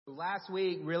Last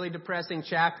week, really depressing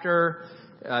chapter.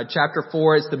 Chapter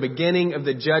 4 is the beginning of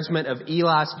the judgment of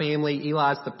Eli's family.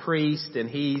 Eli's the priest, and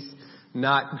he's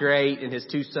not great, and his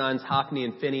two sons, Hophni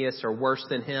and Phinehas, are worse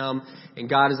than him. And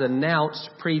God has announced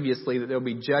previously that there will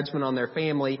be judgment on their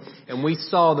family, and we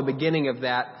saw the beginning of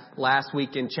that last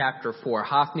week in chapter 4.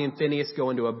 Hophni and Phinehas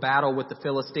go into a battle with the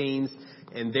Philistines,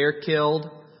 and they're killed.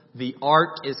 The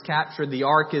ark is captured. The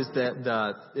ark is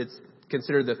it's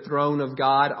considered the throne of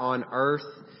God on earth.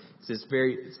 It's this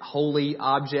very holy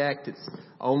object. It's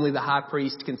only the high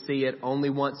priest can see it. Only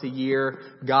once a year,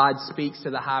 God speaks to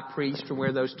the high priest from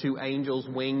where those two angels'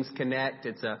 wings connect.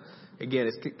 It's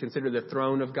considered the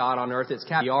throne of God on earth. It's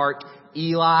captured. The ark.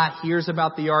 Eli hears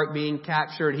about the ark being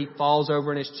captured. He falls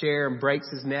over in his chair and breaks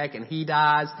his neck, and he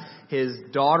dies. His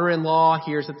daughter-in-law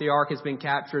hears that the ark has been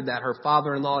captured, that her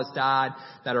father-in-law has died,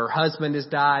 that her husband has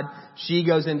died. She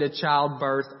goes into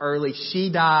childbirth early.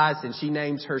 She dies, and she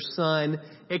names her son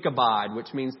Ichabod,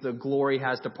 which means the glory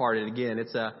has departed. Again,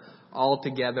 it's a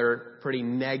altogether pretty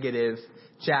negative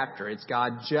chapter. It's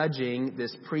God judging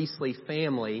this priestly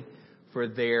family for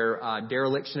their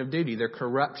dereliction of duty, their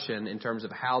corruption in terms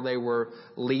of how they were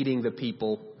leading the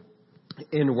people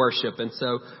in worship. And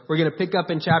so we're going to pick up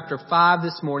in chapter 5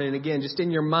 this morning. And again, just in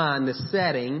your mind, the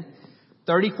setting,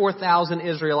 34,000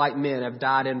 Israelite men have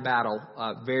died in battle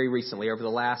very recently over the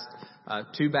last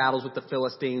two battles with the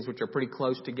Philistines, which are pretty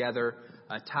close together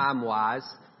time-wise.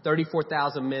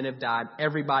 34,000 men have died.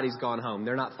 Everybody's gone home.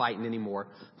 They're not fighting anymore.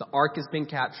 The ark has been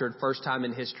captured, first time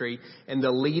in history, and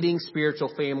the leading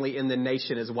spiritual family in the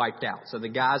nation is wiped out. So the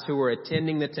guys who were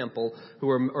attending the temple,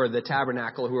 or the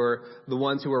tabernacle, who are the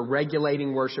ones who are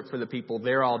regulating worship for the people,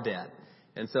 they're all dead.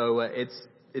 And so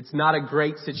it's not a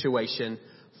great situation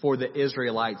for the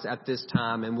Israelites at this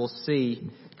time, and we'll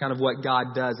see kind of what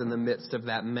God does in the midst of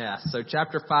that mess. So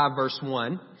chapter 5, verse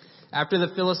 1. After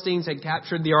the Philistines had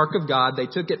captured the ark of God, they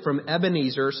took it from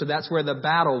Ebenezer, so that's where the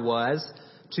battle was,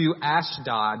 to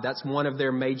Ashdod. That's one of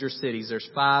their major cities. There's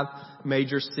 5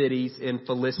 major cities in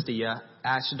Philistia.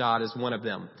 Ashdod is one of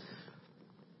them.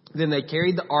 Then they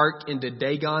carried the ark into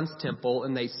Dagon's temple,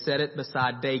 and they set it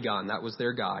beside Dagon. That was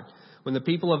their god. When the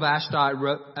people of Ashdod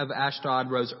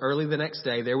rose early the next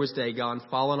day, there was Dagon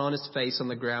fallen on his face on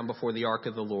the ground before the ark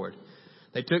of the Lord.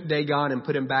 They took Dagon and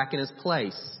put him back in his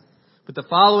place. But the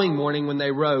following morning when they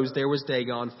rose, there was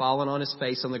Dagon fallen on his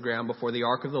face on the ground before the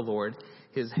ark of the Lord.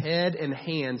 His head and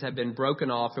hands had been broken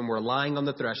off and were lying on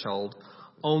the threshold.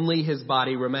 Only his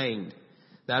body remained.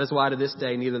 That is why to this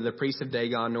day neither the priests of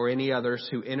Dagon nor any others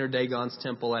who enter Dagon's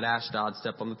temple at Ashdod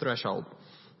step on the threshold.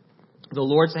 The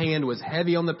Lord's hand was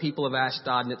heavy on the people of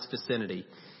Ashdod and its vicinity.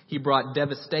 He brought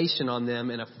devastation on them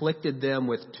and afflicted them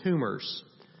with tumors.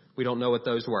 We don't know what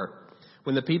those were.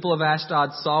 When the people of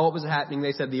Ashdod saw what was happening,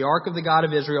 they said, "The ark of the God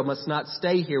of Israel must not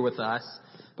stay here with us,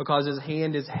 because his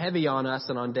hand is heavy on us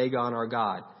and on Dagon our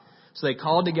God." So they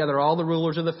called together all the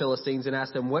rulers of the Philistines and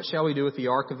asked them, "What shall we do with the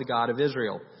ark of the God of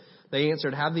Israel?" They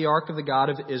answered, "Have the ark of the God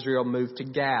of Israel moved to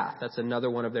Gath." That's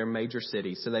another one of their major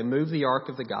cities. So they moved the ark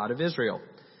of the God of Israel.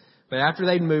 But after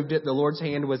they'd moved it, the Lord's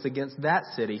hand was against that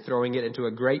city, throwing it into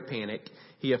a great panic.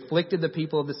 He afflicted the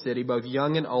people of the city, both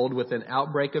young and old, with an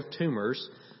outbreak of tumors.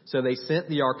 So they sent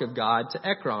the ark of God to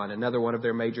Ekron, another one of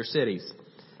their major cities.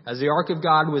 As the ark of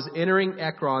God was entering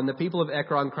Ekron, the people of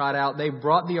Ekron cried out, "They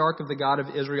brought the ark of the God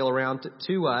of Israel around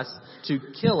to us to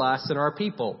kill us and our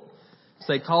people."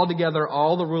 So they called together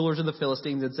all the rulers of the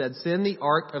Philistines and said, "Send the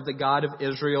ark of the God of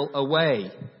Israel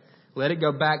away. Let it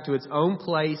go back to its own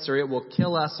place, or it will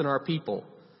kill us and our people."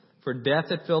 For death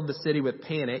had filled the city with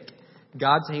panic.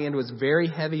 God's hand was very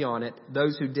heavy on it.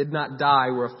 Those who did not die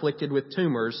were afflicted with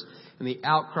tumors, and the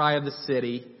outcry of the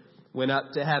city went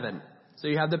up to heaven. So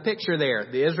you have the picture there.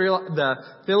 The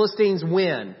Philistines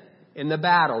win in the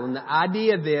battle. And the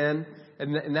idea then,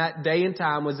 in that day and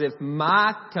time, was if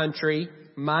my country,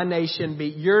 my nation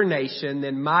beat your nation,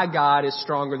 then my God is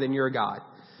stronger than your God.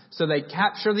 So they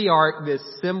capture the ark, this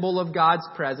symbol of God's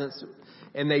presence,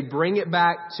 and they bring it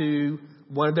back to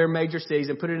one of their major cities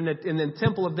and put it in the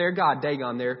temple of their god,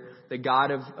 Dagon, the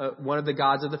god of one of the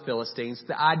gods of the Philistines.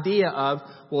 The idea of,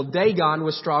 well, Dagon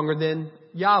was stronger than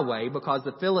Yahweh because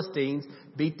the Philistines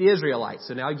beat the Israelites.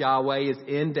 So now Yahweh is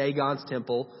in Dagon's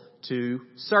temple to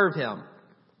serve him.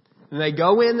 And they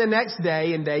go in the next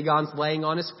day, and Dagon's laying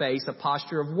on his face, a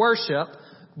posture of worship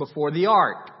before the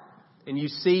ark. And you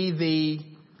see the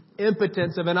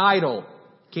impotence of an idol.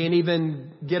 Can't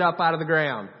even get up out of the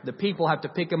ground. The people have to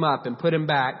pick him up and put him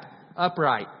back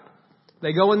upright.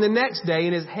 They go in the next day,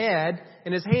 and his head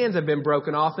and his hands have been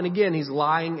broken off. And again, he's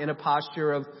lying in a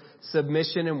posture of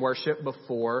submission and worship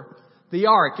before the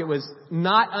ark. It was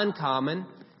not uncommon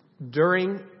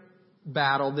during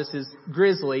battle. This is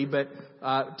grisly, but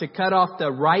to cut off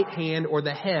the right hand or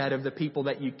the head of the people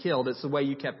that you killed. It's the way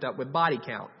you kept up with body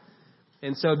count.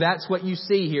 And so that's what you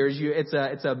see here. It's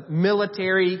a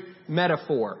military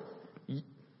metaphor.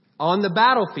 On the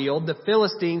battlefield, the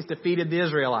Philistines defeated the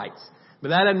Israelites. But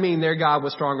that doesn't mean their God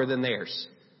was stronger than theirs,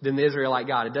 than the Israelite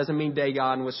God. It doesn't mean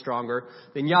Dagon was stronger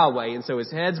than Yahweh. And so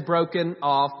his head's broken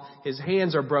off. His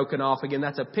hands are broken off. Again,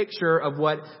 that's a picture of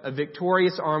what a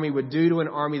victorious army would do to an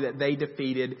army that they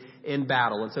defeated in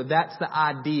battle. And so that's the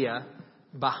idea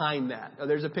behind that.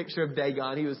 There's a picture of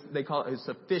Dagon. They call it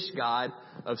a fish god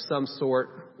of some sort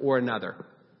or another.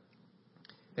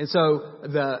 And so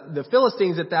the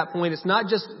Philistines at that point, it's not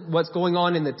just what's going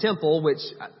on in the temple, which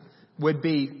would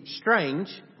be strange,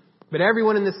 but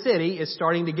everyone in the city is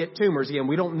starting to get tumors. Again,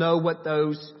 we don't know what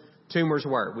those tumors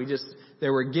were. They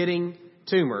were getting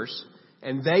tumors,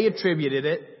 and they attributed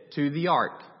it to the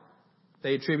ark.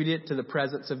 They attributed it to the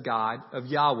presence of God, of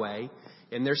Yahweh,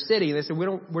 in their city. And they said,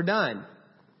 we're done.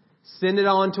 Send it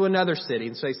on to another city.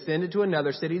 And so they send it to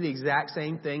another city. The exact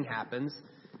same thing happens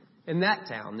in that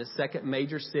town, the second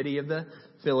major city of the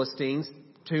Philistines.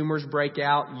 Tumors break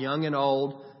out, young and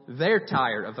old. They're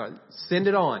tired of it. Send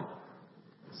it on.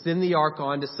 Send the ark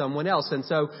on to someone else. And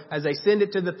so as they send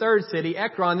it to the third city,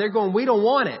 Ekron, they're going, we don't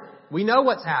want it. We know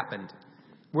what's happened.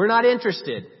 We're not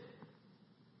interested.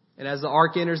 And as the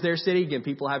ark enters their city, again,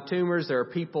 people have tumors. There are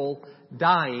people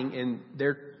dying, and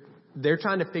they're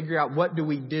trying to figure out, what do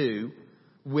we do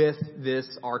with this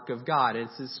ark of God? And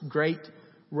it's this great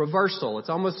reversal. It's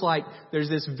almost like there's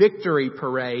this victory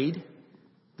parade.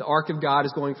 The ark of God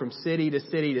is going from city to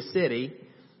city to city,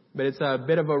 but it's a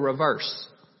bit of a reverse.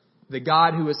 The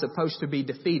God who is supposed to be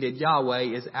defeated,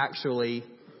 Yahweh, is actually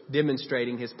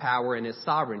demonstrating his power and his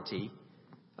sovereignty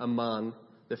among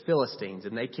the Philistines,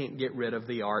 and they can't get rid of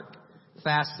the ark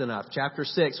fast enough. Chapter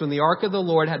 6, when the ark of the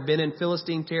Lord had been in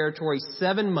Philistine territory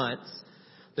 7 months,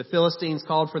 the Philistines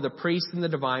called for the priests and the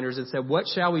diviners and said, what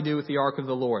shall we do with the ark of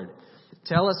the Lord?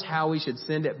 Tell us how we should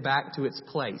send it back to its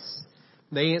place.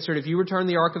 They answered, if you return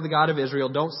the ark of the God of Israel,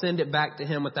 don't send it back to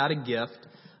him without a gift.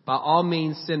 By all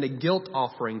means, send a guilt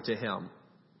offering to him.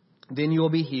 Then you will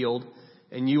be healed,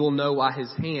 and you will know why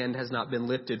his hand has not been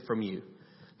lifted from you.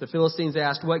 The Philistines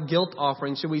asked, what guilt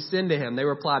offering should we send to him? They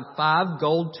replied, 5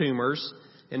 gold tumors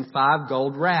and 5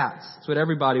 gold rats. That's what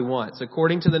everybody wants,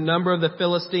 according to the number of the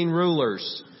Philistine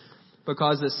rulers,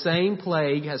 because the same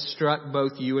plague has struck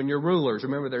both you and your rulers.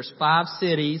 Remember, there's 5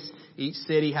 cities. Each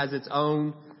city has its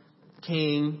own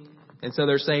king. And so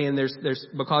they're saying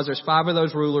because there's 5 of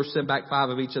those rulers, send back 5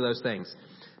 of each of those things.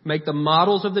 Make the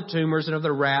models of the tumors and of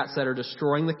the rats that are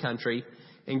destroying the country,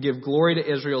 and give glory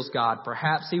to Israel's God.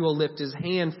 Perhaps he will lift his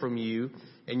hand from you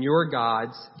and your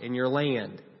gods and your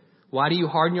land. Why do you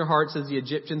harden your hearts as the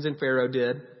Egyptians and Pharaoh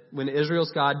did? When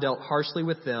Israel's God dealt harshly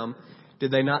with them,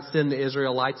 did they not send the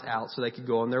Israelites out so they could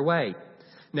go on their way?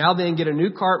 Now then, get a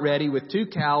new cart ready with 2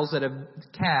 cows that have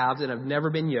calves and have never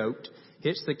been yoked.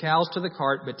 Hitch the cows to the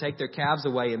cart, but take their calves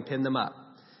away and pin them up.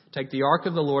 Take the ark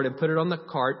of the Lord and put it on the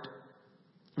cart,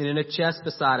 and in a chest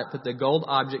beside it put the gold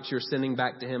objects you're sending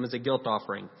back to him as a guilt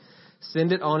offering.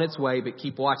 Send it on its way, but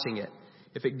keep watching it.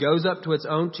 If it goes up to its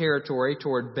own territory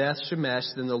toward Beth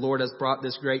Shemesh, then the Lord has brought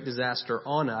this great disaster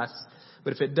on us.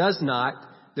 But if it does not,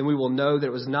 then we will know that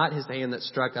it was not his hand that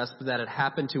struck us, but that it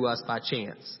happened to us by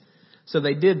chance. So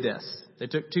they did this. They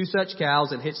took 2 such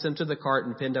cows and hitched them to the cart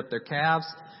and pinned up their calves.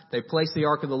 They placed the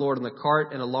ark of the Lord on the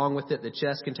cart, and along with it the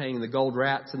chest containing the gold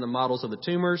rats and the models of the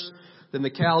tumors. Then the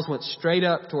cows went straight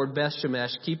up toward Beth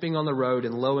Shemesh, keeping on the road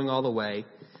and lowing all the way.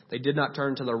 They did not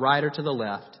turn to the right or to the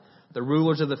left. The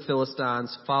rulers of the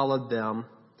Philistines followed them.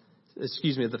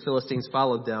 The Philistines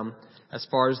followed them as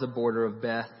far as the border of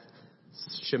Beth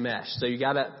Shemesh. So you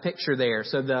got a picture there.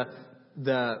 So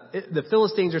the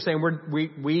Philistines are saying,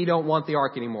 we don't want the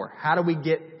ark anymore. How do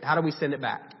we send it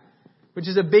back? Which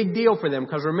is a big deal for them,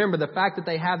 because remember, the fact that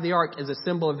they have the ark is a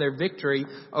symbol of their victory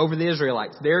over the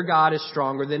Israelites. Their God is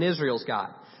stronger than Israel's God.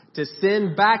 To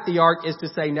send back the ark is to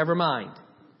say, never mind.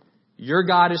 Your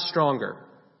God is stronger.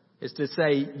 It's to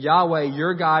say, Yahweh,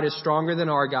 your God is stronger than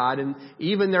our God. And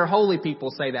even their holy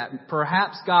people say that.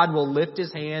 Perhaps God will lift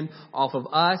his hand off of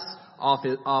us, off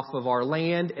of our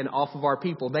land, and off of our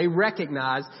people. They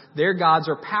recognize their gods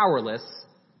are powerless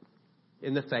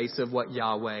in the face of what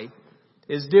Yahweh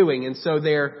is doing. And so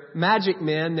their magic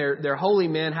men, their holy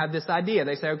men have this idea.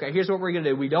 They say, okay, here's what we're going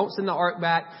to do. We don't send the ark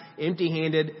back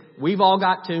empty-handed. We've all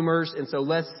got tumors, and so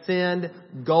let's send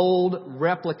gold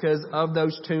replicas of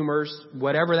those tumors,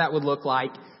 whatever that would look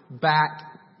like, back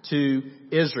to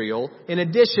Israel. In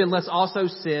addition, let's also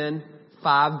send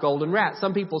 5 golden rats.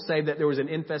 Some people say that there was an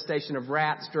infestation of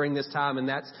rats during this time, and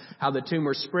that's how the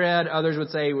tumor spread. Others would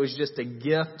say it was just a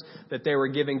gift that they were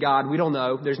giving God. We don't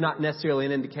know. There's not necessarily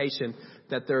an indication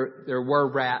that there were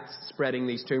rats spreading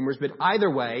these tumors. But either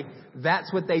way,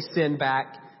 that's what they send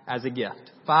back as a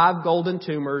gift. 5 golden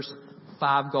tumors,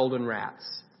 5 golden rats.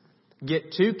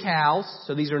 Get 2 cows.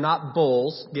 So these are not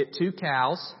bulls. Get 2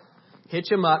 cows. Hitch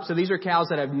them up. So these are cows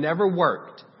that have never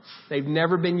worked. They've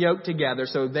never been yoked together.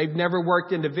 So they've never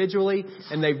worked individually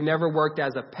and they've never worked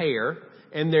as a pair.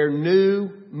 And they're new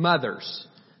mothers.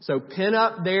 So pin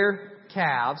up their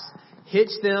calves, hitch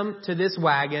them to this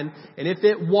wagon, and if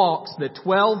they walk the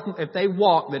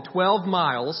 12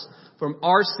 miles from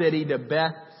our city to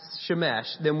Beth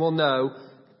Shemesh, then we'll know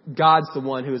God's the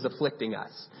one who is afflicting us.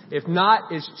 If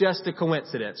not, it's just a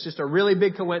coincidence. Just a really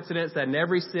big coincidence that in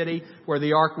every city where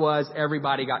the ark was,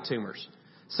 everybody got tumors.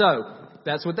 So,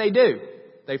 that's what they do.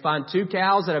 They find 2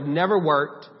 cows that have never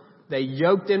worked. They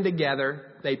yoke them together.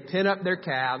 They pin up their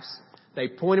calves. They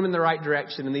point them in the right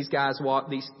direction, and these cows walk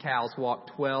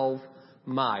 12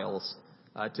 miles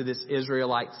to this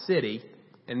Israelite city.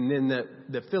 And then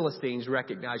the Philistines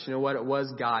recognize, you know what? It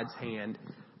was God's hand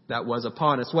that was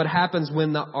upon us. What happens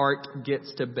when the ark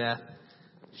gets to Beth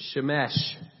Shemesh?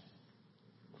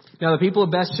 Now the people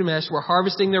of Beth Shemesh were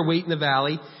harvesting their wheat in the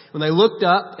valley. When they looked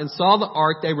up and saw the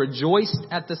ark, they rejoiced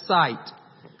at the sight.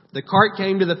 The cart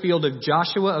came to the field of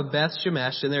Joshua of Beth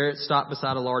Shemesh, and there it stopped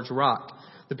beside a large rock.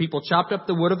 The people chopped up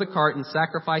the wood of the cart and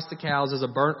sacrificed the cows as a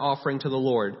burnt offering to the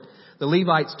Lord. The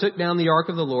Levites took down the ark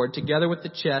of the Lord together with the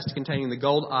chest containing the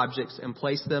gold objects and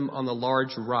placed them on the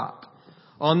large rock.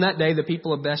 On that day, the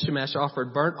people of Beth Shemesh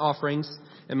offered burnt offerings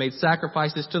and made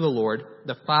sacrifices to the Lord.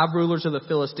 The 5 rulers of the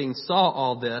Philistines saw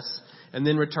all this and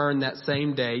then returned that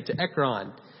same day to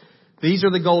Ekron. These are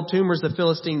the gold tumors the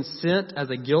Philistines sent as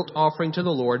a guilt offering to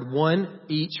the Lord, 1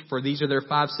 each, for these are their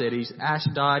 5 cities,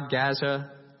 Ashdod,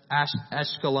 Gaza,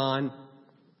 Ashkelon,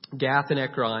 Gath, and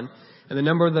Ekron. And the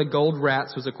number of the gold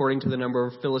rats was according to the number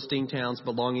of Philistine towns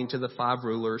belonging to the 5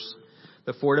 rulers,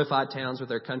 the fortified towns with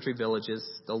their country villages.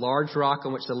 The large rock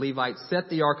on which the Levites set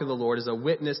the ark of the Lord is a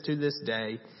witness to this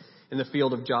day in the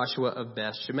field of Joshua of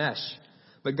Beth Shemesh.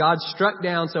 But God struck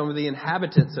down some of the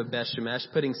inhabitants of Beth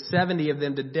Shemesh, putting 70 of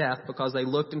them to death because they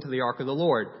looked into the ark of the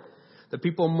Lord. The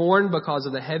people mourned because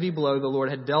of the heavy blow the Lord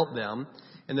had dealt them.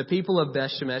 And the people of Beth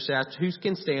Shemesh asked, who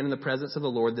can stand in the presence of the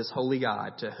Lord, this holy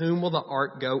God? To whom will the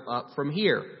ark go up from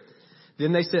here?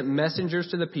 Then they sent messengers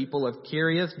to the people of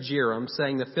Kiriath Jearim,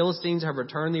 saying, the Philistines have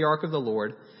returned the ark of the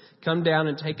Lord. Come down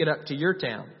and take it up to your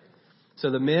town. So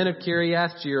the men of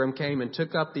Kiriath Jearim came and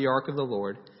took up the ark of the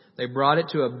Lord. They brought it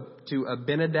to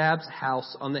Abinadab's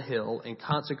house on the hill and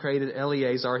consecrated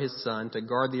Eleazar his son to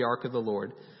guard the ark of the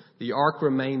Lord. The ark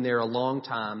remained there a long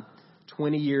time,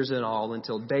 20 years in all,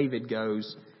 until David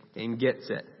goes and gets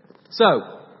it.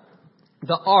 So,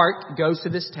 the ark goes to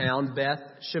this town, Beth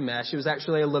Shemesh. It was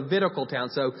actually a Levitical town.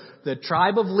 So, the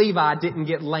tribe of Levi didn't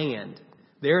get land.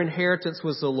 Their inheritance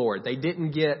was the Lord. They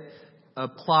didn't get a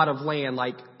plot of land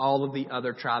like all of the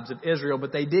other tribes of Israel,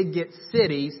 but they did get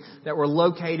cities that were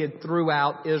located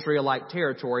throughout Israelite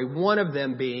territory, one of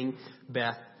them being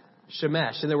Beth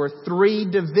Shemesh. And there were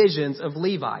 3 divisions of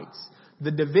Levites.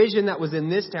 The division that was in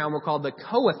this town were called the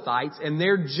Kohathites, and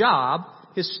their job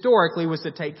historically was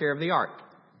to take care of the ark.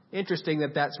 Interesting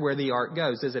that that's where the ark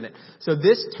goes, isn't it? So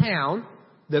this town,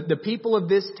 the people of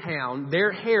this town,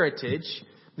 their heritage,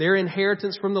 their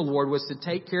inheritance from the Lord was to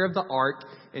take care of the ark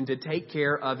and to take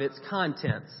care of its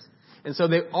contents. And so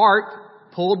the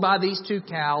ark, pulled by these 2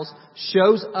 cows,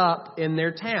 shows up in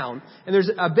their town. And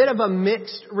there's a bit of a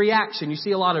mixed reaction. You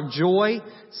see a lot of joy,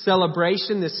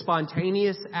 celebration, this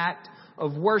spontaneous act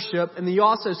of worship. And you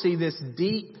also see this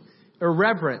deep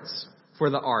irreverence for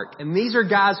the ark. And these are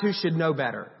guys who should know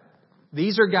better.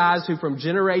 These are guys who from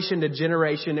generation to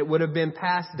generation, it would have been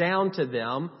passed down to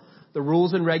them, the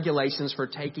rules and regulations for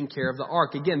taking care of the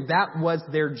ark. Again, that was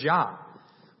their job.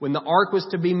 When the ark was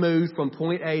to be moved from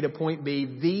point A to point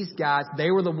B, these guys,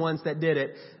 they were the ones that did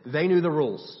it. They knew the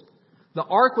rules. The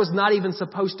ark was not even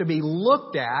supposed to be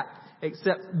looked at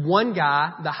except one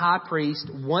guy, the high priest,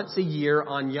 once a year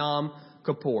on Yom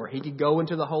Kippur. He could go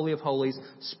into the Holy of Holies,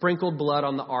 sprinkle blood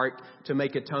on the ark to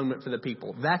make atonement for the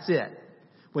people. That's it.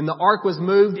 When the ark was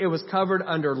moved, it was covered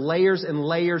under layers and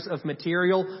layers of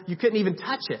material. You couldn't even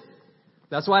touch it.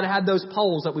 That's why it had those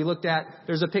poles that we looked at.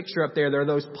 There's a picture up there. There are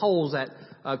those poles that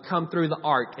come through the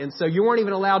ark. And so you weren't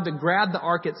even allowed to grab the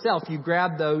ark itself. You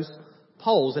grabbed those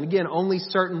poles. And again, only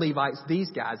certain Levites, these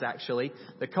guys actually,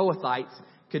 the Kohathites,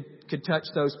 could touch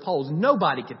those poles.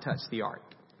 Nobody could touch the ark.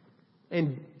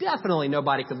 And definitely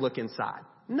nobody could look inside.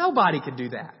 Nobody could do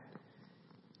that.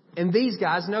 And these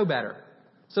guys know better.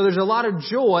 So there's a lot of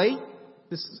joy,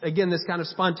 this kind of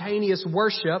spontaneous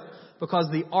worship, because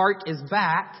the ark is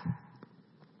back.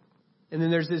 And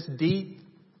then there's this deep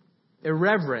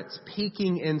irreverence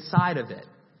peeking inside of it.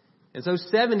 And so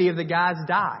 70 of the guys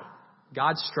die.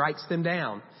 God strikes them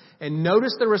down. And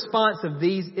notice the response of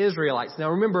these Israelites. Now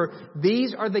remember,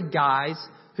 these are the guys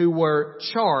who were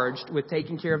charged with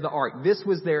taking care of the ark. This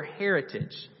was their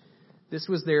heritage. This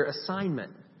was their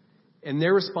assignment. And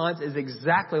their response is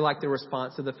exactly like the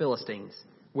response of the Philistines.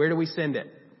 Where do we send it?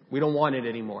 We don't want it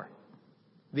anymore.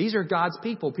 These are God's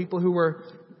people who were,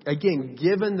 again,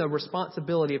 given the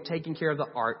responsibility of taking care of the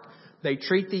ark. They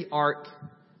treat the ark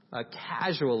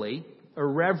casually,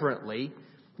 irreverently.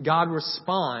 God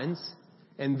responds,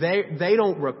 and they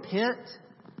don't repent.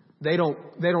 They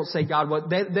don't say, God, what?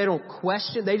 They don't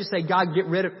question. They just say, God, get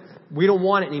rid of it. We don't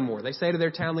want it anymore. They say to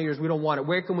their town leaders, we don't want it.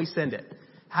 Where can we send it?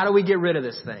 How do we get rid of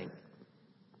this thing?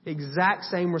 Exact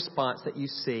same response that you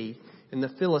see in the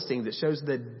Philistines. It shows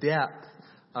the depth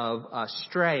of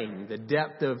straying, the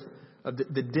depth of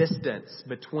the distance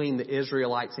between the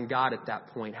Israelites and God at that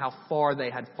point, how far they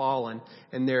had fallen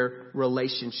in their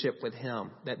relationship with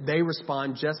Him. That they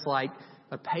respond just like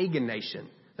a pagan nation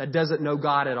that doesn't know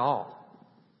God at all.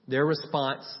 Their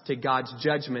response to God's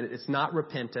judgment, it's not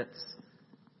repentance.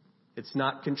 It's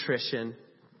not contrition.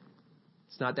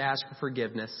 It's not to ask for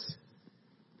forgiveness.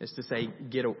 It's to say,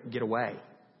 get away.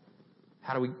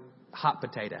 How do we, hot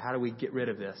potato, how do we get rid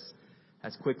of this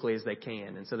as quickly as they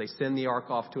can? And so they send the ark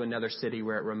off to another city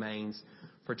where it remains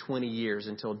for 20 years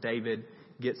until David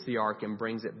gets the ark and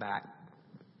brings it back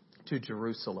to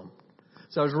Jerusalem.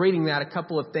 So I was reading that, a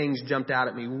couple of things jumped out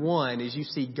at me. One is you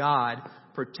see God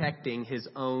protecting His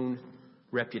own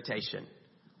reputation.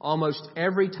 Almost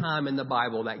every time in the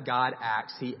Bible that God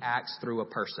acts, He acts through a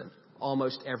person.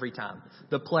 Almost every time.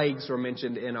 The plagues were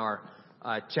mentioned in our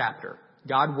chapter.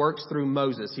 God works through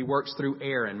Moses. He works through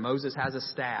Aaron. Moses has a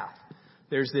staff.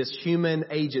 There's this human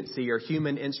agency or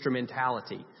human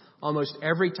instrumentality. Almost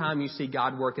every time you see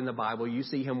God work in the Bible, you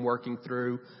see Him working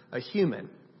through a human.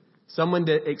 Someone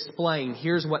to explain,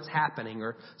 here's what's happening,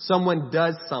 or someone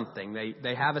does something.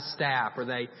 They have a staff, or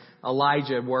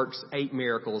Elijah works 8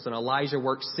 miracles, and Elijah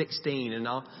works 16,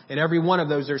 and every one of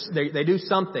those, they do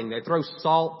something. They throw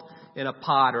salt in a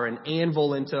pot or an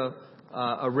anvil into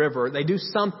a river. They do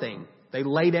something. They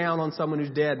lay down on someone who's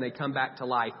dead and they come back to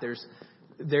life. There's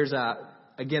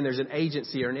an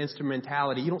agency or an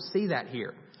instrumentality. You don't see that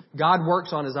here. God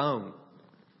works on His own.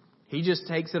 He just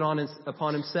takes it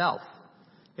upon Himself.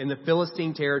 In the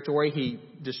Philistine territory, He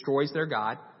destroys their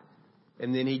God,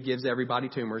 and then He gives everybody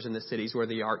tumors in the cities where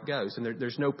the ark goes. And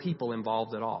there's no people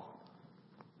involved at all.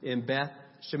 In Beth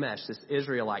Shemesh, this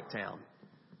Israelite town,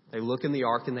 they look in the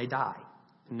ark and they die.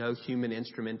 No human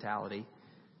instrumentality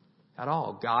at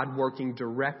all. God working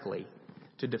directly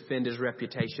to defend His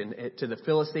reputation. To the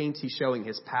Philistines, He's showing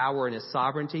His power and His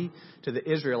sovereignty. To the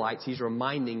Israelites, He's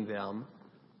reminding them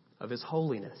of His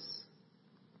holiness.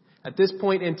 At this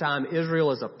point in time,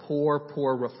 Israel is a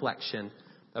poor reflection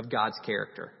of God's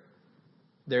character.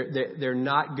 They're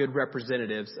not good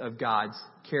representatives of God's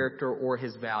character or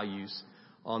His values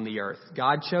on the earth.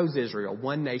 God chose Israel,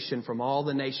 one nation from all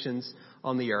the nations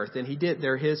on the earth, and He did.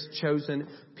 They're His chosen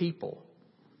people.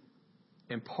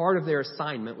 And part of their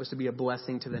assignment was to be a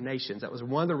blessing to the nations. That was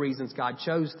one of the reasons God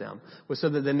chose them, was so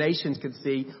that the nations could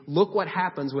see, look what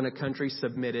happens when a country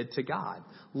submitted to God.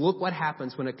 Look what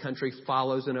happens when a country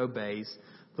follows and obeys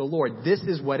the Lord. This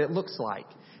is what it looks like.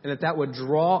 And that would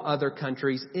draw other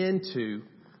countries into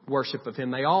worship of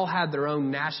Him. They all had their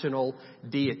own national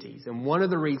deities. And one of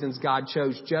the reasons God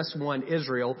chose just one,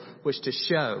 Israel, was to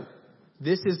show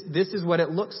this is what it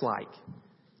looks like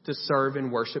to serve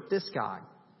and worship this God.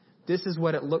 This is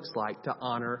what it looks like to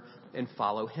honor and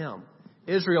follow Him.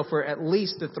 Israel, for at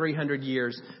least the 300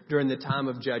 years during the time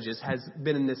of Judges, has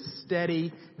been in this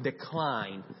steady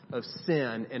decline of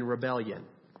sin and rebellion.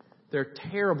 They're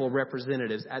terrible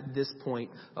representatives at this point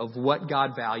of what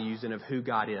God values and of who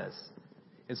God is.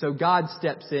 And so God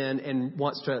steps in and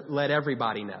wants to let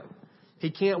everybody know.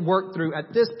 He can't work through,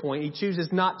 at this point, He chooses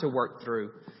not to work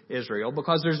through Israel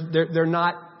because they're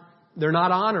not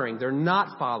honoring, they're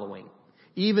not following.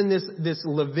 Even this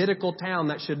Levitical town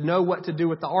that should know what to do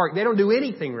with the ark, they don't do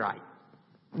anything right.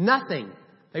 Nothing.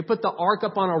 They put the ark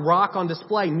up on a rock on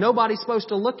display. Nobody's supposed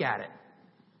to look at it.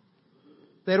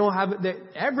 They don't have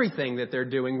everything that they're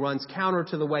doing runs counter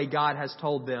to the way God has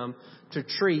told them to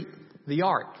treat the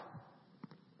ark.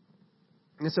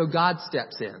 And so God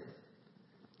steps in.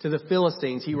 To the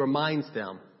Philistines, He reminds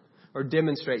them or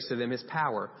demonstrates to them His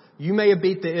power. You may have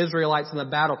beat the Israelites on the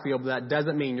battlefield, but that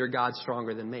doesn't mean your God's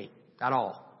stronger than me. At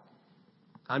all.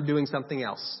 I'm doing something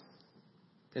else.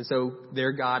 And so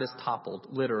their God is toppled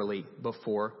literally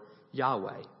before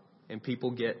Yahweh. And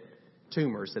people get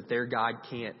tumors that their God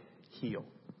can't heal.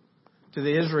 To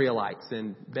the Israelites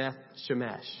in Beth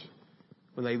Shemesh,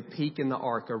 when they peek in the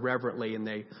ark irreverently and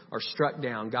they are struck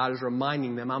down, God is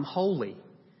reminding them, I'm holy.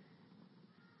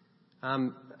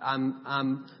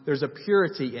 There's a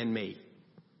purity in me.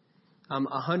 I'm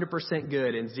 100%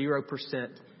 good and 0%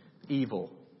 evil.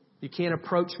 You can't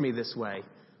approach me this way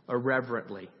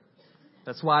irreverently.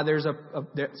 That's why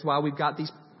that's why we've got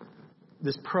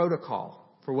this protocol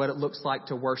for what it looks like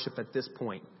to worship at this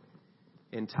point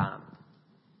in time.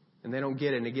 And they don't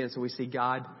get it. And again, so we see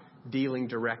God dealing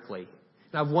directly.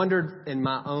 And I've wondered in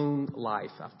my own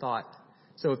life, I've thought,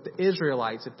 so if the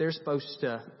Israelites, if they're supposed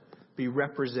to be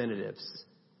representatives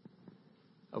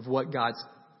of what God's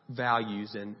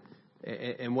values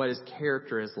and what His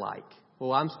character is like,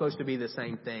 well, I'm supposed to be the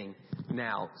same thing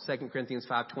now. 2 Corinthians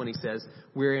 5:20 says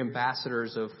we're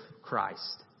ambassadors of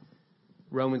Christ.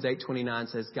 Romans 8:29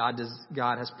 says God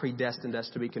has predestined us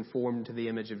to be conformed to the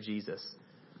image of Jesus.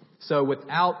 So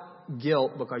without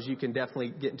guilt, because you can definitely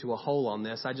get into a hole on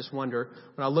this, I just wonder,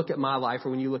 when I look at my life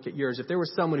or when you look at yours, if there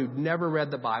was someone who'd never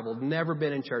read the Bible, never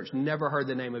been in church, never heard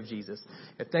the name of Jesus,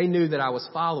 if they knew that I was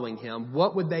following Him,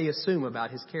 what would they assume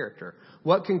about His character?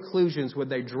 What conclusions would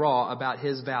they draw about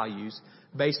His values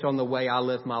based on the way I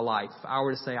live my life if I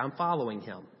were to say I'm following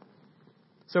Him?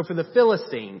 So for the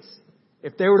Philistines,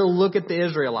 if they were to look at the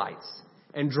Israelites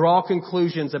and draw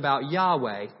conclusions about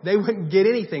Yahweh, they wouldn't get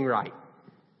anything right.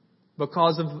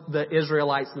 Because of the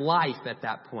Israelites' life at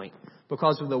that point,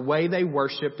 because of the way they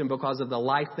worshipped and because of the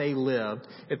life they lived.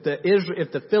 If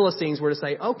the Philistines were to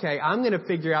say, okay, I'm going to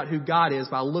figure out who God is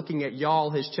by looking at y'all,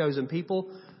 His chosen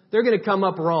people, they're going to come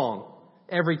up wrong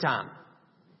every time.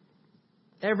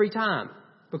 Every time.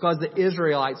 Because the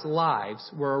Israelites' lives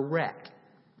were a wreck.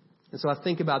 And so I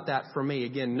think about that for me.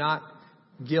 Again, not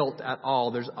guilt at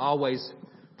all. There's always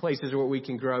places where we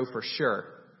can grow for sure.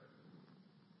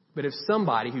 But if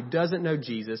somebody who doesn't know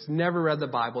Jesus, never read the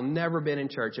Bible, never been in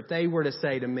church, if they were to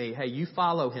say to me, hey, you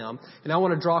follow Him, and I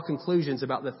want to draw conclusions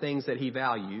about the things that He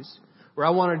values, or I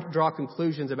want to draw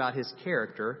conclusions about His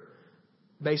character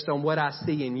based on what I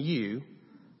see in you,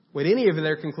 would any of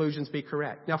their conclusions be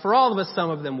correct? Now, for all of us, some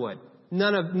of them would.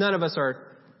 None of us are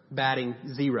batting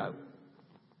zero.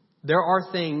 There are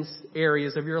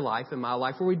areas of your life, in my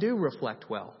life, where we do reflect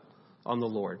well on the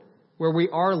Lord, where we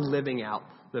are living out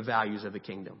the values of the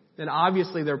kingdom. And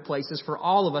obviously there are places for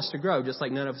all of us to grow, just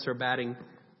like none of us are batting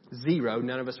zero.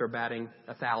 None of us are batting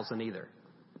 1,000 either.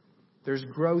 There's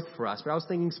growth for us. But I was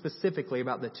thinking specifically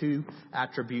about the two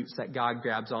attributes that God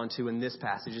grabs onto in this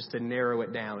passage, just to narrow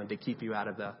it down and to keep you out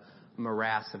of the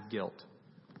morass of guilt.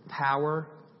 Power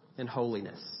and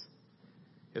holiness.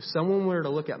 If someone were to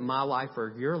look at my life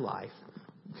or your life,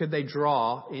 could they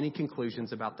draw any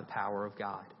conclusions about the power of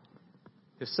God?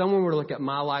 If someone were to look at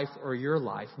my life or your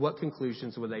life, what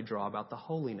conclusions would they draw about the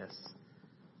holiness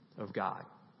of God?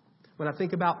 When I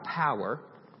think about power,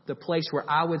 the place where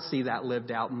I would see that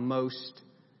lived out most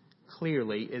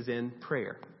clearly is in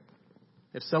prayer.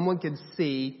 If someone could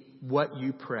see what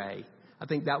you pray, I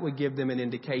think that would give them an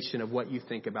indication of what you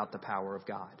think about the power of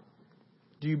God.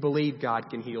 Do you believe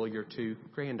God can heal your 2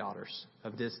 granddaughters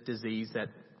of this disease that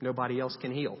nobody else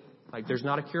can heal? Like, there's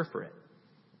not a cure for it.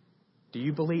 Do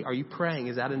you believe? Are you praying?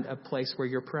 Is that a place where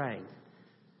you're praying?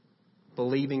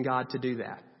 Believing God to do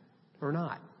that or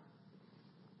not?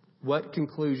 What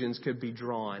conclusions could be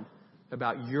drawn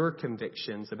about your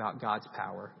convictions about God's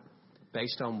power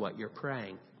based on what you're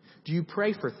praying? Do you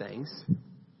pray for things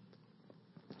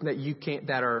that you can't,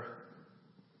 that are,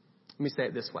 let me say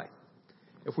it this way.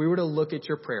 If we were to look at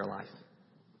your prayer life,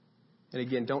 and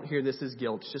again, don't hear this as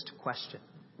guilt, it's just a question.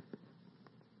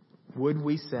 Would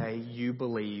we say you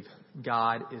believe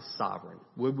God is sovereign?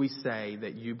 Would we say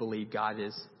that you believe God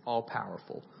is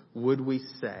all-powerful? Would we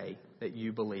say that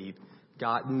you believe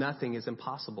God, nothing is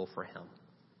impossible for Him?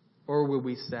 Or would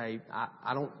we say,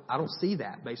 I don't see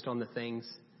that based on the things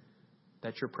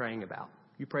that you're praying about?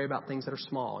 You pray about things that are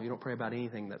small. You don't pray about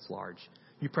anything that's large.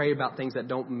 You pray about things that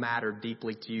don't matter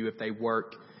deeply to you if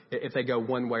they go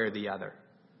one way or the other.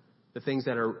 The things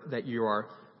that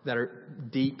are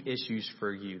deep issues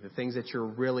for you, the things that you're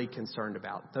really concerned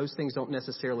about. Those things don't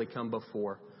necessarily come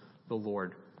before the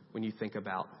Lord when you think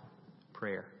about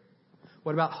prayer.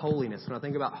 What about holiness? When I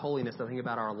think about holiness, I think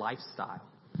about our lifestyle.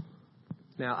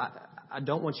 Now, I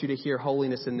don't want you to hear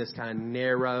holiness in this kind of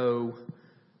narrow,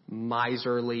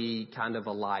 miserly kind of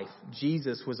a life.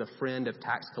 Jesus was a friend of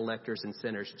tax collectors and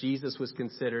sinners. Jesus was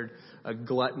considered a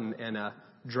glutton and a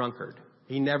drunkard.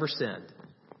 He never sinned.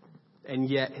 And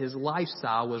yet his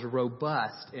lifestyle was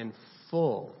robust and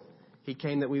full. He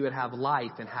came that we would have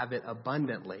life and have it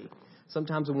abundantly.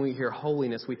 Sometimes when we hear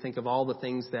holiness, we think of all the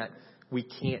things that we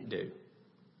can't do.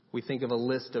 We think of a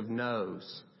list of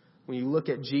no's. When you look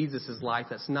at Jesus' life,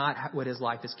 that's not what his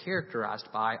life is characterized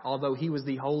by, although he was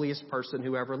the holiest person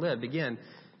who ever lived. Again,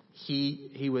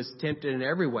 he was tempted in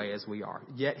every way as we are,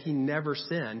 yet he never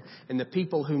sinned. And the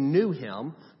people who knew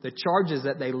him, the charges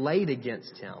that they laid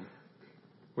against him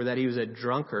were that he was a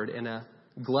drunkard and a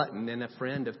glutton and a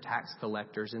friend of tax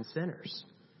collectors and sinners.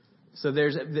 So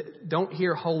don't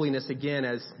hear holiness again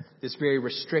as this very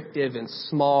restrictive and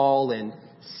small and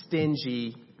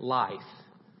stingy life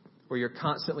where you're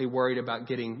constantly worried about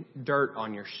getting dirt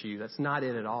on your shoe. That's not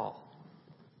it at all.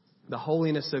 The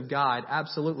holiness of God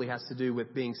absolutely has to do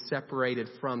with being separated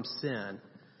from sin.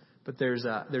 But there's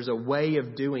a way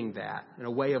of doing that and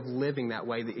a way of living that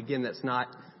way that, again, that's not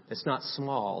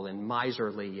small and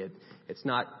miserly. It's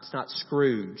not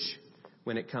Scrooge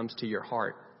when it comes to your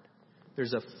heart.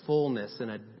 There's a fullness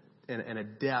and a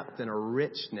depth and a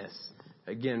richness.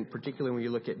 Again, particularly when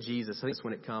you look at Jesus, I think it's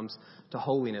when it comes to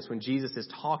holiness. When Jesus is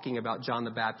talking about John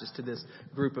the Baptist to this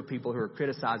group of people who are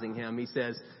criticizing him, he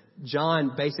says,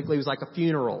 John basically was like a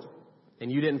funeral,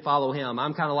 and you didn't follow him.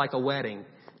 I'm kind of like a wedding,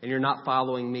 and you're not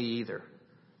following me either.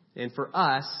 And for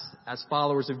us, as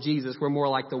followers of Jesus, we're more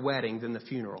like the wedding than the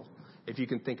funeral. If you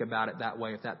can think about it that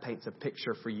way, if that paints a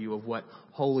picture for you of what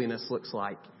holiness looks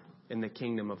like in the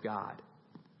kingdom of God.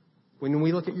 When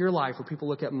we look at your life, or people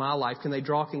look at my life, can they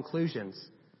draw conclusions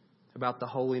about the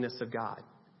holiness of God?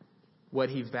 What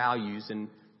he values and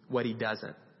what he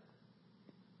doesn't?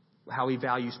 How he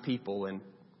values people and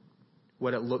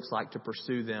what it looks like to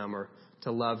pursue them or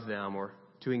to love them or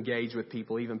to engage with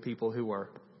people, even people who are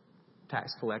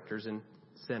tax collectors and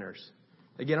sinners.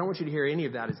 Again, I don't want you to hear any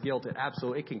of that as guilt.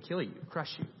 It can kill you,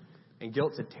 crush you. And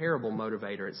guilt's a terrible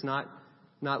motivator. It's not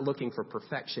looking for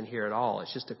perfection here at all.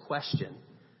 It's just a question.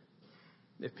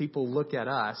 If people look at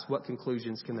us, what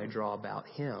conclusions can they draw about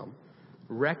him?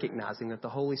 Recognizing that the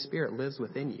Holy Spirit lives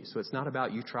within you. So it's not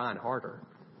about you trying harder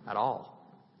at all.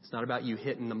 It's not about you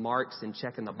hitting the marks and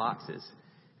checking the boxes.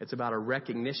 It's about a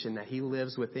recognition that he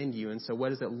lives within you. And so what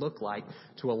does it look like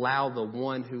to allow the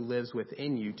one who lives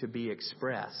within you to be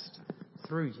expressed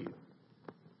through you?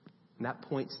 And that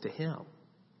points to him.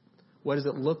 What does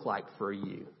it look like for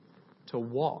you to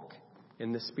walk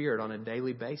in the Spirit on a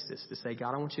daily basis? To say,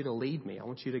 God, I want you to lead me. I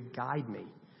want you to guide me,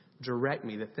 direct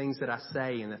me, the things that I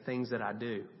say and the things that I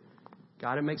do.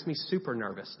 God, it makes me super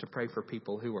nervous to pray for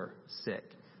people who are sick.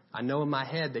 I know in my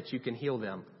head that you can heal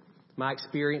them. My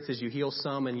experience is you heal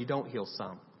some and you don't heal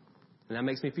some. And that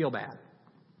makes me feel bad.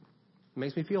 It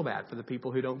makes me feel bad for the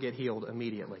people who don't get healed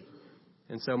immediately.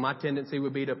 And so my tendency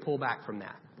would be to pull back from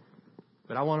that.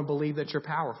 But I want to believe that you're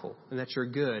powerful and that you're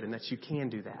good and that you can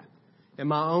do that. In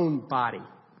my own body,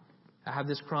 I have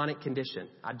this chronic condition.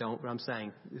 I don't, but I'm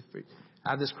saying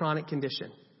I have this chronic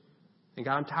condition. And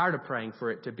God, I'm tired of praying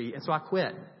for it to be. And so I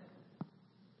quit.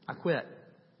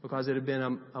 Because it had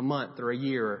been a month or a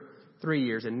year or 3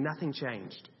 years and nothing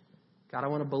changed. God, I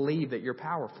want to believe that you're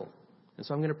powerful. And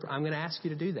so I'm going to ask you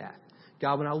to do that.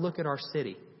 God, when I look at our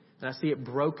city and I see it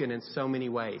broken in so many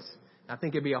ways, I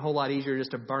think it'd be a whole lot easier just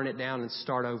to burn it down and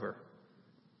start over.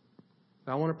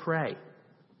 But I want to pray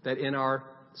that in our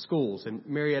schools, in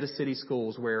Marietta City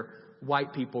schools, where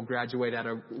white people graduate at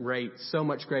a rate so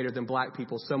much greater than black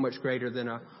people, so much greater than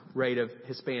a rate of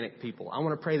Hispanic people, I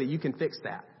want to pray that you can fix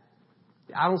that.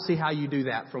 I don't see how you do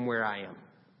that from where I am.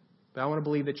 But I want to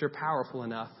believe that you're powerful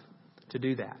enough to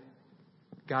do that.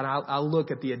 God, I'll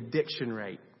look at the addiction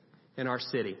rate in our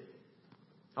city.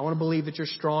 I want to believe that you're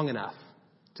strong enough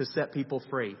to set people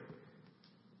free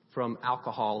from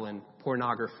alcohol and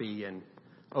pornography and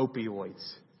opioids.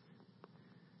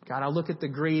 God, I look at the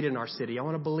greed in our city. I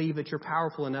want to believe that you're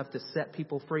powerful enough to set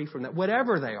people free from that,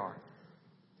 whatever they are.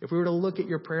 If we were to look at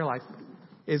your prayer life,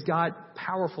 is God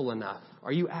powerful enough?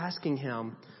 Are you asking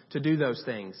him to do those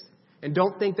things? And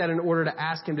don't think that in order to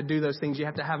ask him to do those things, you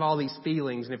have to have all these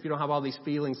feelings. And if you don't have all these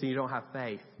feelings, then you don't have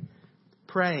faith.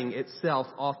 Praying itself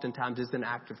oftentimes is an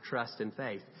act of trust and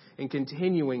faith. And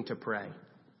continuing to pray,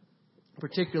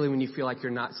 particularly when you feel like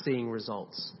you're not seeing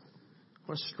results. I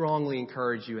want to strongly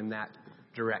encourage you in that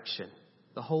direction.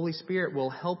 The Holy Spirit will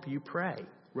help you pray.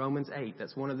 Romans 8,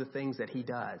 that's one of the things that he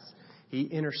does. He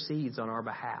intercedes on our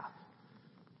behalf.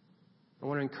 I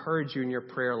want to encourage you in your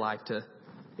prayer life to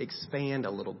expand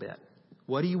a little bit.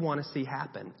 What do you want to see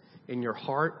happen in your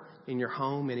heart, in your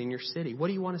home, and in your city? What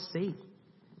do you want to see?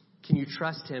 Can you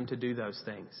trust him to do those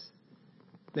things?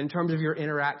 In terms of your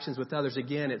interactions with others,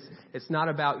 again, it's not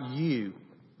about you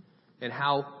and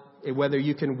how whether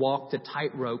you can walk the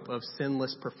tightrope of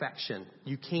sinless perfection.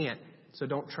 You can't, so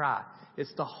don't try.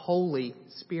 It's the Holy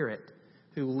Spirit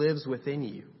who lives within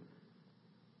you.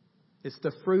 It's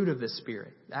the fruit of the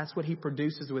Spirit. That's what He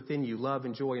produces within you: love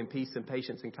and joy and peace and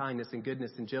patience and kindness and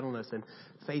goodness and gentleness and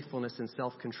faithfulness and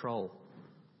self-control.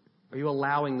 Are you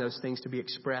allowing those things to be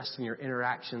expressed in your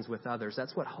interactions with others?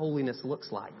 That's what holiness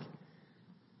looks like.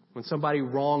 When somebody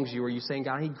wrongs you, are you saying,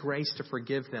 God, I need grace to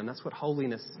forgive them? That's what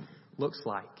holiness looks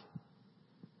like.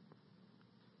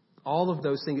 All of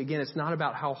those things, again, it's not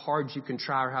about how hard you can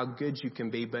try or how good you can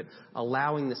be, but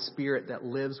allowing the Spirit that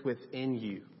lives within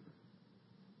you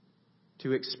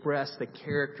to express the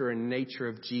character and nature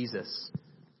of Jesus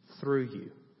through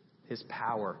you, His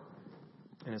power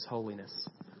and His holiness.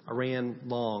 I ran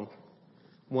long.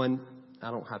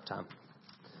 I don't have time.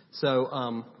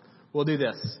 So we'll do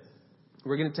this.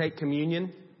 We're going to take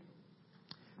communion,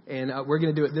 and we're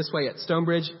going to do it this way at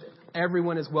Stonebridge.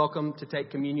 Everyone is welcome to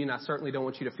take communion. I certainly don't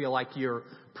want you to feel like you're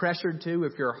pressured to.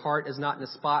 If your heart is not in a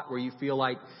spot where you feel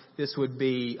like this would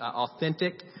be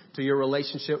authentic to your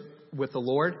relationship with the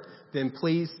Lord, then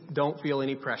please don't feel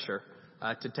any pressure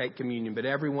to take communion. But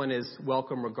everyone is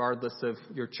welcome regardless of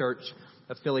your church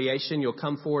affiliation. You'll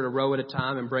come forward a row at a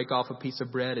time and break off a piece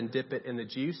of bread and dip it in the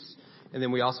juice. And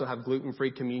then we also have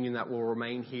gluten-free communion that will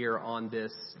remain here on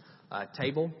this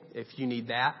table if you need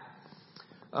that.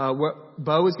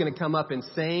 Bo is going to come up and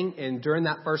sing, and during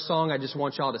that first song, I just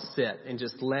want y'all to sit and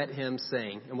just let him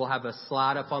sing. And we'll have a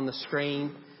slide up on the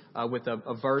screen with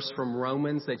a verse from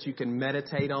Romans that you can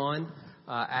meditate on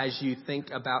as you think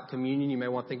about communion. You may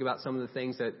want to think about some of the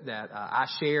things that I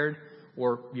shared,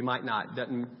 or you might not.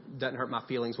 Doesn't hurt my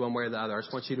feelings one way or the other. I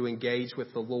just want you to engage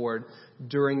with the Lord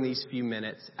during these few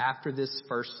minutes. After this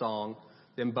first song,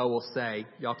 then Bo will say,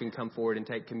 y'all can come forward and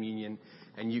take communion,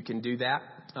 and you can do that.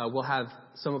 We'll have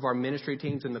some of our ministry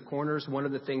teams in the corners. One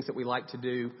of the things that we like to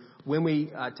do when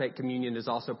we take communion is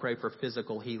also pray for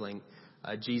physical healing.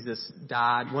 Jesus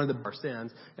died, one of our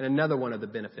sins, and another one of the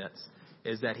benefits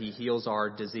is that He heals our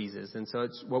diseases. And so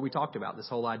it's what we talked about, this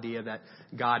whole idea that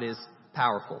God is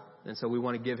powerful. And so we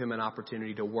want to give Him an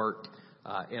opportunity to work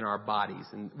in our bodies.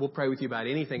 And we'll pray with you about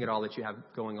anything at all that you have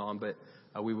going on, but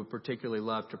we would particularly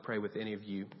love to pray with any of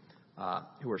you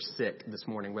who are sick this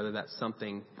morning, whether that's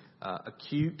something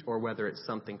acute or whether it's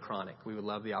something chronic. We would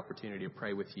love the opportunity to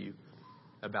pray with you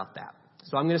about that.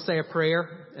 So I'm going to say a prayer,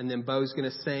 and then Bo's going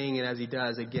to sing, and as he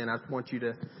does, again, I want you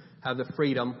to have the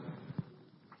freedom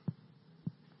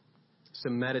to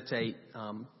meditate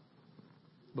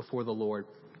before the Lord.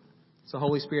 So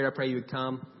Holy Spirit, I pray you would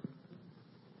come.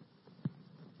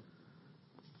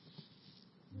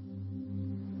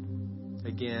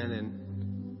 Again,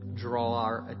 and draw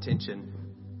our attention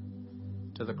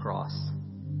to the cross.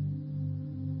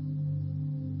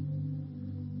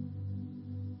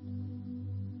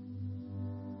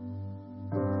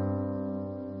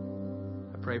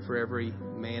 I pray for every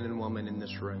man and woman in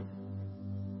this room.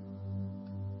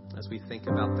 As we think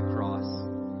about the cross,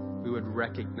 we would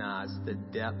recognize the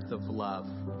depth of love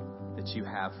that you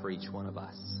have for each one of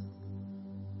us,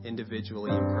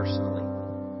 individually and personally.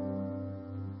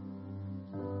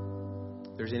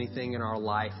 If there's anything in our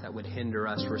life that would hinder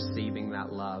us receiving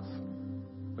that love,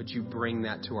 would you bring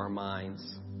that to our minds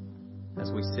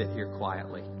as we sit here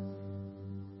quietly?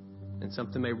 And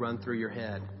something may run through your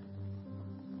head,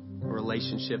 a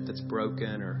relationship that's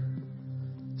broken or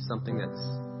something that's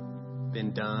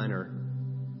been done or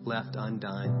left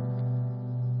undone.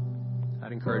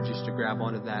 I'd encourage you to grab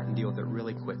onto that and deal with it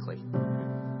really quickly.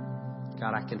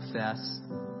 God, I confess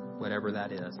whatever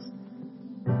that is.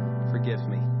 Forgive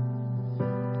me.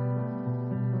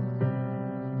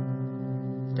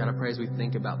 God, I pray as we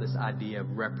think about this idea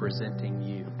of representing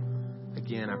you,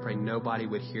 again, I pray nobody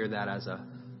would hear that as a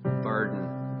burden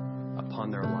upon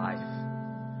their life.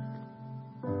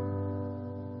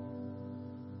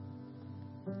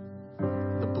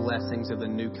 Blessings of the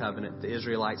new covenant the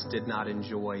Israelites did not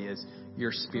enjoy is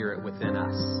your Spirit within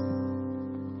us.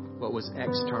 What was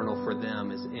external for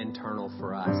them is internal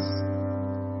for us.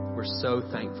 We're so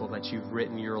thankful that you've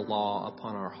written your law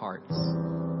upon our hearts.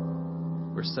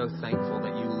 We're so thankful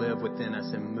that you live within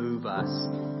us and move us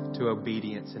to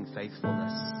obedience and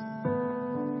faithfulness.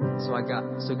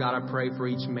 So God, I pray for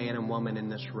each man and woman in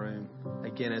this room.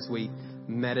 Again, as we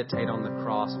meditate on the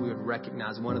cross, we would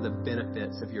recognize one of the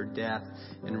benefits of your death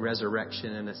and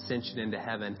resurrection and ascension into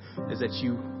heaven is that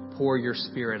you pour your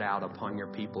Spirit out upon your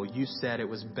people. You said it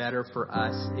was better for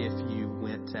us if you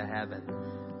went to heaven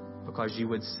because you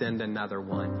would send another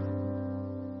one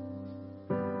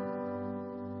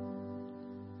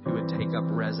who would take up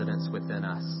residence within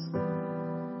us.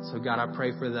 So God, I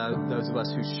pray for those of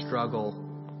us who struggle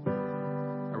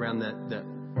around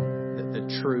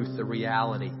the truth, the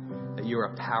reality that you're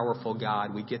a powerful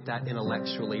God. We get that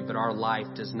intellectually, but our life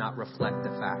does not reflect the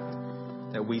fact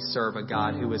that we serve a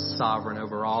God who is sovereign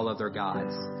over all other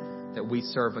gods, that we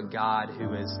serve a God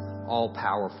who is all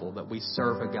powerful, that we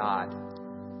serve a God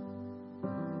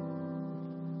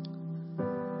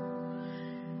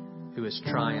who has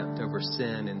triumphed over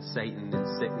sin and Satan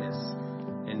and sickness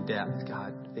and death.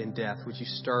 God, in death, would you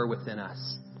stir within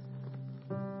us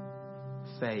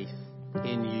faith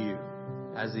in you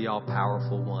as the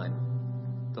all-powerful one,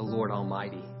 the Lord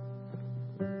Almighty.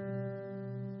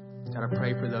 God, I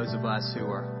pray for those of us who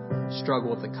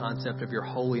struggle with the concept of your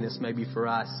holiness, maybe for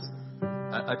us,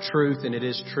 a truth, and it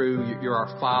is true, you're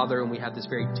our Father, and we have this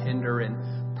very tender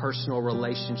and personal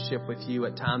relationship with you.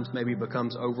 At times maybe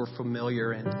becomes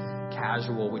over-familiar and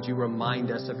casual. Would you remind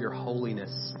us of your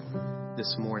holiness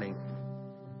this morning?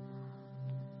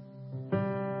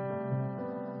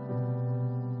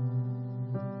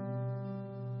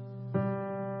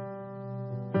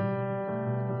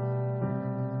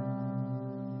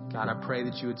 God, I pray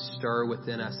that you would stir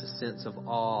within us a sense of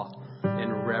awe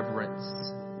and reverence,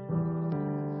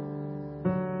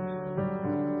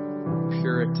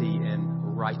 purity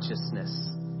and righteousness.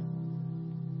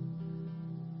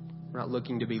 We're not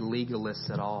looking to be legalists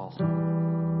at all,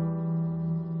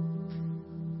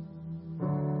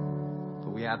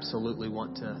 but we absolutely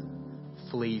want to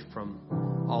flee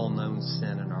from all known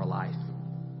sin in our life.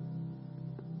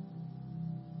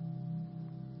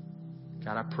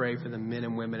 God, I pray for the men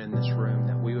and women in this room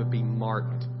that we would be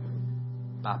marked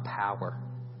by power.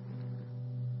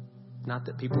 Not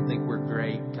that people think we're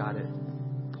great, God, at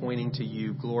pointing to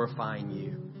you, glorifying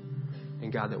you.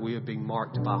 And God, that we would be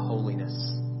marked by holiness.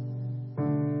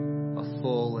 A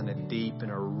full and a deep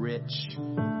and a rich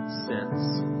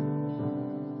sense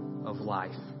of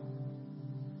life.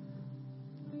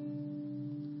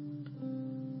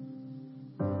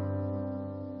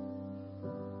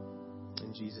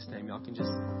 In Jesus' name, y'all can just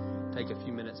take a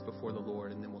few minutes before the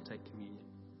Lord and then we'll take communion.